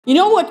You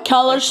know what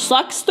color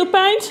sucks to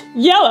paint?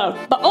 Yellow.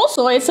 But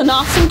also it's an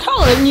awesome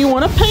color and you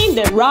want to paint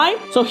it, right?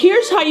 So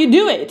here's how you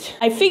do it.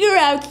 I figured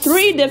out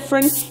 3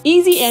 different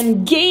easy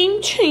and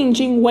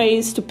game-changing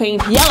ways to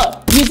paint yellow.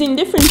 Using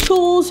different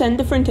tools and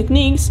different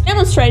techniques,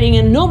 demonstrating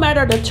and no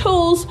matter the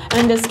tools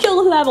and the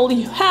skill level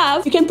you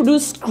have, you can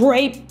produce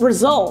great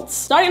results.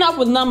 Starting off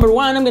with number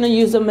 1, I'm gonna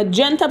use a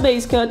magenta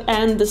base coat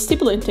and the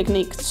stippling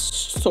technique,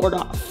 sort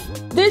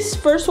of. This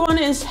first one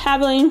is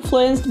heavily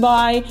influenced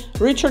by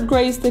Richard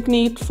Gray's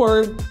technique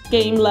for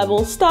game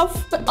level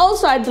stuff, but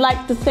also I'd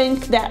like to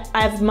think that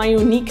I have my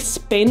unique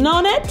spin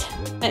on it.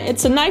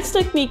 It's a nice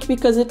technique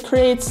because it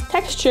creates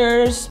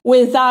textures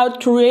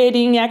without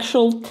creating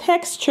actual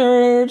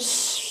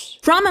textures.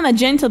 From a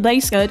magenta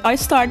base coat, I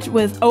start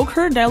with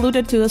ochre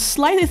diluted to a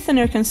slightly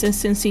thinner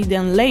consistency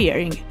than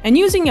layering. And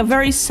using a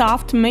very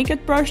soft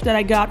makeup brush that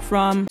I got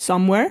from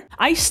somewhere,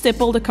 I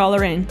stipple the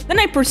color in. Then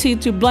I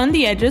proceed to blend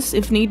the edges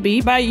if need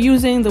be by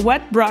using the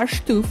wet brush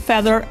to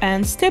feather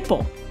and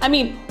stipple. I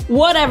mean,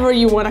 whatever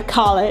you want to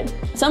call it.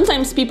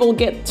 Sometimes people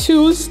get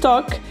too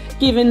stuck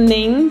giving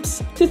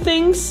names to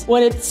things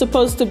when it's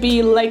supposed to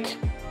be like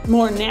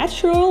more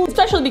natural,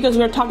 especially because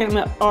we're talking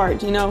about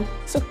art, you know?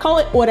 So call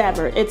it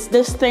whatever, it's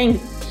this thing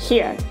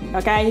here,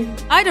 okay?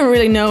 I don't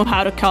really know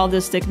how to call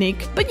this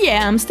technique, but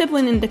yeah, I'm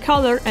stippling in the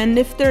color, and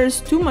if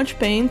there's too much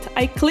paint,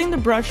 I clean the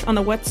brush on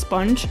a wet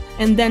sponge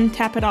and then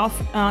tap it off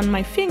on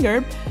my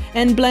finger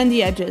and blend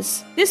the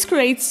edges. This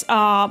creates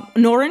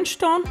an orange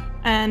tone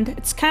and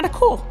it's kind of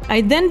cool. I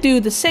then do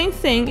the same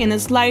thing in a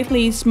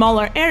slightly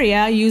smaller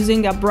area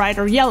using a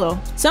brighter yellow,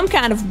 some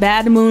kind of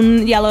bad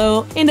moon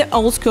yellow in the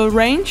old school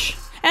range.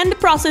 And the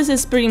process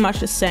is pretty much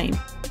the same.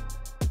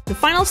 The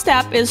final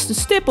step is to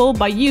stipple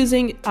by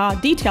using a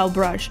detail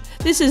brush.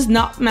 This is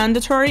not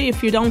mandatory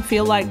if you don't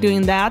feel like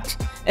doing that.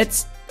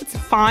 It's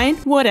fine,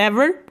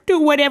 whatever. Do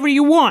whatever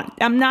you want.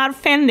 I'm not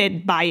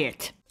offended by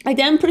it. I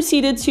then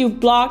proceeded to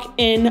block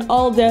in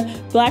all the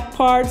black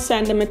parts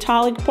and the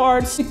metallic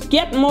parts to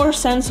get more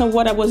sense of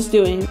what I was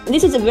doing.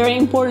 This is a very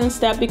important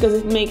step because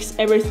it makes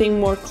everything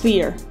more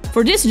clear.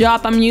 For this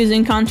job, I'm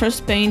using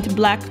contrast paint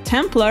Black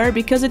Templar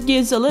because it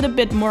gives a little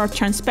bit more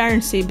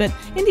transparency, but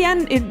in the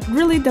end, it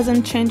really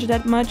doesn't change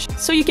that much,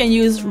 so you can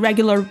use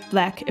regular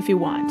black if you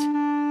want.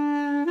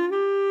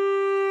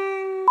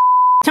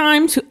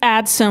 Time to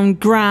add some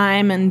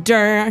grime and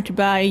dirt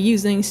by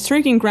using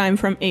streaking grime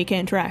from AK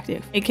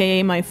Interactive,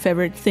 aka my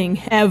favorite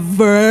thing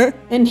ever.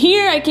 And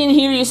here I can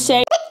hear you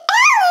say,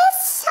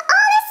 Alice,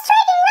 all this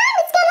streaking grime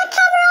is gonna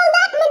cover all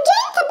that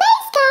magenta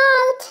base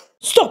coat.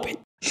 Stop it!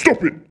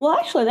 Stop it! Well,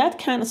 actually, that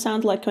kind of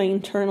sounds like an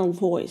internal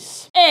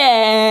voice.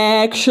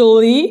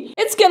 Actually,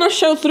 it's gonna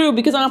show through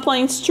because I'm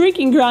applying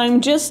streaking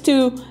grime just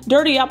to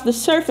dirty up the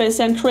surface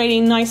and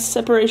creating nice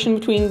separation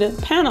between the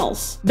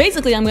panels.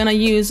 Basically, I'm gonna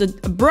use a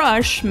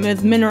brush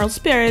with mineral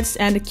spirits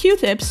and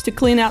Q-tips to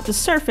clean out the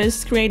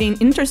surface, creating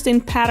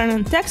interesting pattern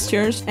and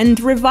textures, and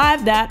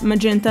revive that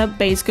magenta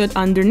base coat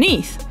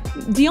underneath.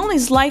 The only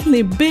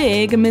slightly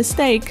big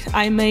mistake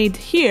I made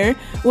here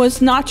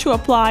was not to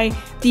apply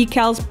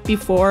decals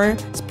before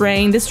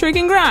spraying the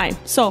streaking grime.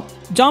 So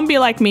don't be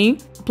like me,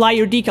 apply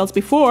your decals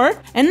before.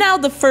 And now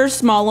the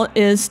first model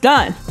is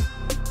done.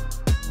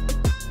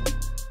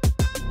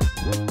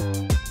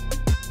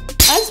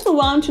 Let's move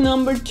on to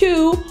number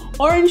 2,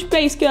 orange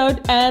base coat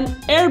and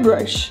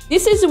airbrush.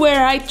 This is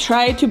where I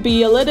try to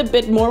be a little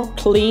bit more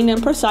clean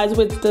and precise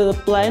with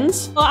the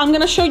blends. Well, I'm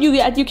gonna show you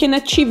that you can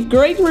achieve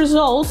great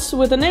results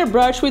with an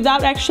airbrush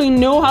without actually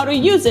know how to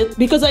use it,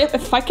 because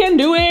if I can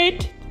do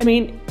it, I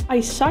mean, I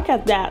suck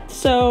at that.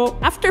 So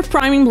after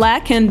priming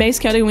black and base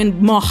coating with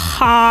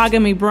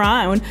mahogany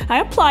brown, I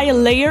apply a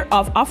layer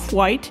of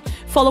off-white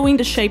following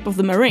the shape of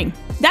the marine.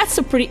 That's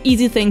a pretty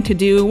easy thing to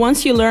do.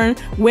 Once you learn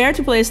where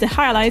to place the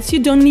highlights, you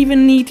don't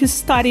even need to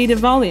study the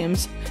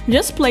volumes.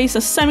 Just place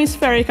a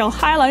semi-spherical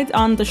highlight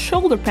on the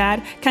shoulder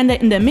pad, kinda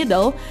in the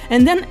middle,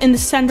 and then in the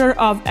center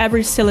of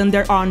every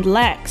cylinder on the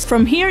legs.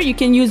 From here, you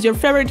can use your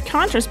favorite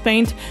contrast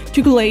paint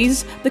to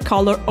glaze the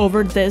color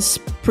over this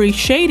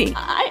pre-shading.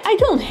 I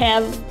don't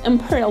have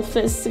Imperial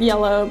Fist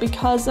yellow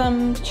because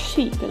I'm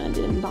cheap and I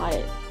didn't buy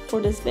it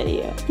for this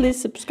video. Please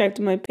subscribe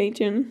to my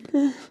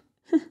Patreon.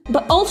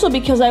 But also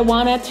because I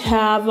wanted to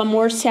have a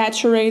more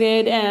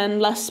saturated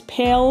and less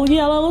pale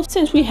yellow,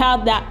 since we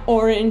had that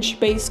orange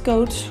base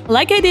coat.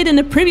 Like I did in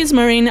the previous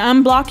marine,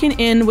 I'm blocking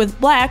in with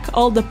black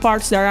all the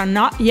parts that are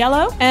not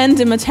yellow and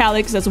the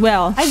metallics as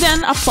well. I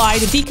then apply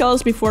the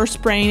decals before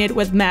spraying it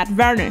with matte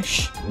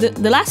varnish.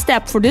 The last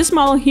step for this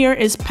model here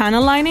is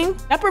panel lining.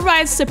 That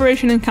provides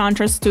separation and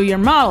contrast to your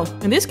model.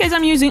 In this case,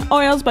 I'm using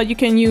oils, but you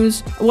can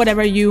use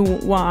whatever you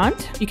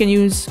want. You can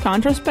use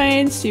contrast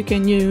paints, you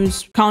can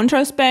use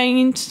contrast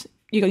paint,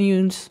 you can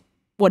use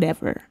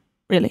whatever,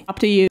 really, up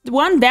to you.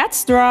 When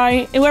that's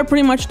dry, we're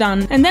pretty much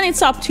done. And then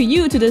it's up to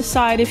you to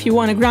decide if you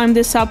want to grime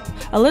this up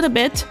a little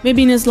bit,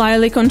 maybe in a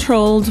slightly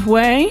controlled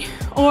way,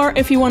 or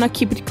if you want to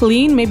keep it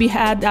clean, maybe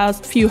add a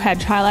few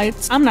hedge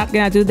highlights. I'm not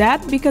gonna do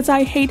that because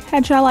I hate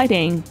hedge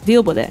highlighting.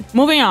 Deal with it.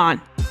 Moving on.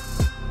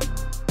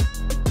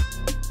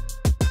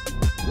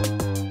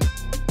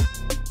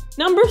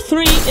 Number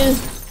 3 is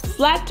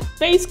flat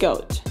base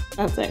coat.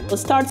 That's it. It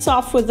starts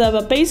off with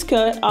a base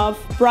coat of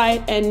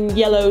bright and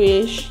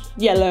yellowish.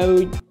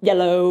 Yellowish.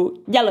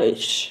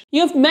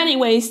 You have many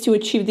ways to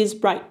achieve this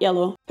bright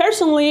yellow.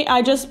 Personally,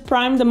 I just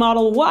primed the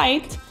model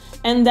white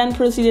and then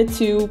proceeded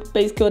to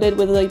base coat it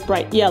with a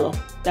bright yellow.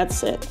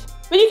 That's it.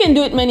 But you can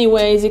do it many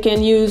ways. You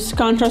can use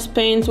contrast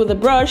paint with a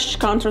brush,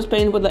 contrast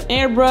paint with an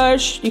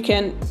airbrush. You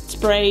can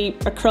spray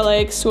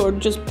acrylics or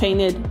just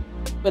paint it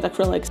with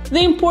acrylics. The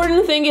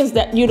important thing is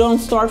that you don't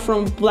start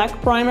from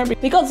black primer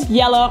because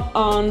yellow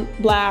on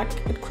black,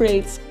 it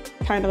creates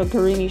kind of a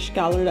greenish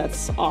color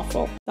that's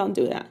awful. Don't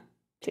do that,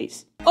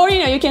 please. Or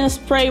you can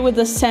spray with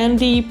the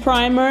sandy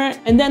primer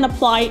and then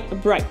apply a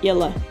bright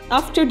yellow.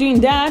 After doing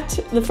that,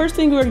 the first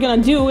thing we're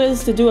gonna do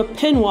is to do a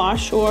pin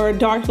wash or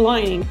dark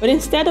lining. But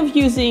instead of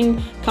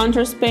using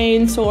contrast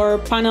paints or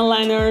panel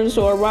liners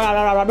or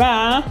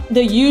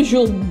the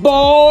usual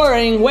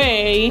boring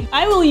way,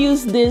 I will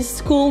use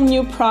this cool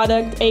new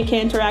product AK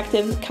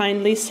Interactive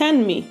kindly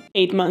sent me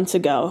 8 months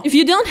ago. If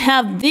you don't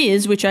have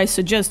these, which I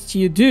suggest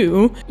you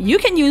do, you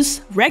can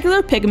use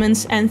regular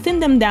pigments and thin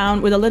them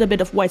down with a little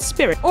bit of white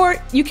spirit. Or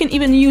you can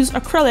even use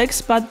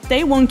acrylics, but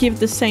they won't give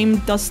the same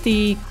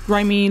dusty,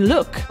 grimy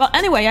look. Well,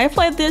 anyway, I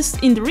applied this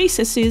in the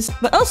recesses,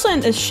 but also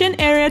in the shin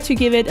area to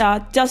give it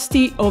a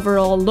dusty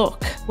overall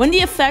look. When the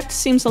effect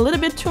seems a little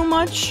bit too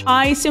much,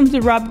 I simply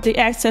rub the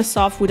excess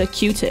off with a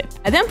Q-tip.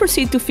 I then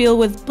proceed to fill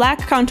with black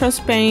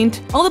contrast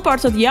paint all the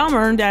parts of the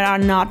armor that are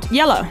not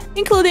yellow,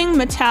 including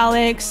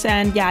metallics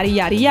and yada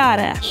yada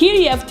yada. Here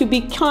you have to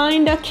be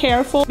kinda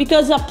careful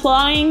because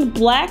applying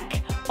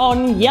black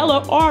on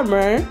yellow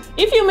armor,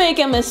 if you make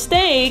a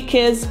mistake,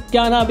 is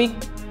gonna be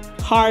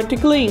hard to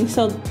clean,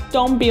 so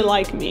don't be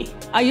like me.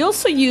 I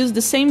also used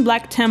the same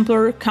black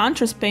Templar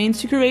contrast paint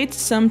to create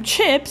some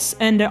chips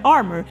in the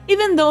armor.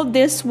 Even though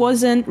this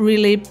wasn't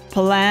really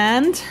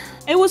planned,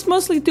 it was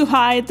mostly to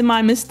hide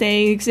my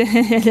mistakes.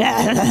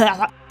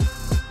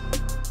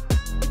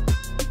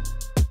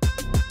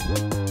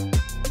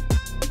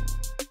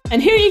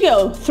 And here you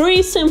go,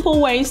 3 simple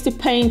ways to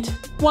paint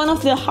one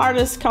of the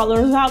hardest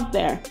colors out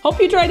there.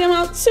 Hope you try them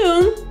out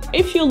soon.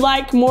 If you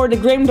like more the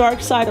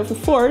grimdark side of the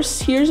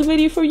Force, here's a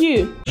video for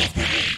you.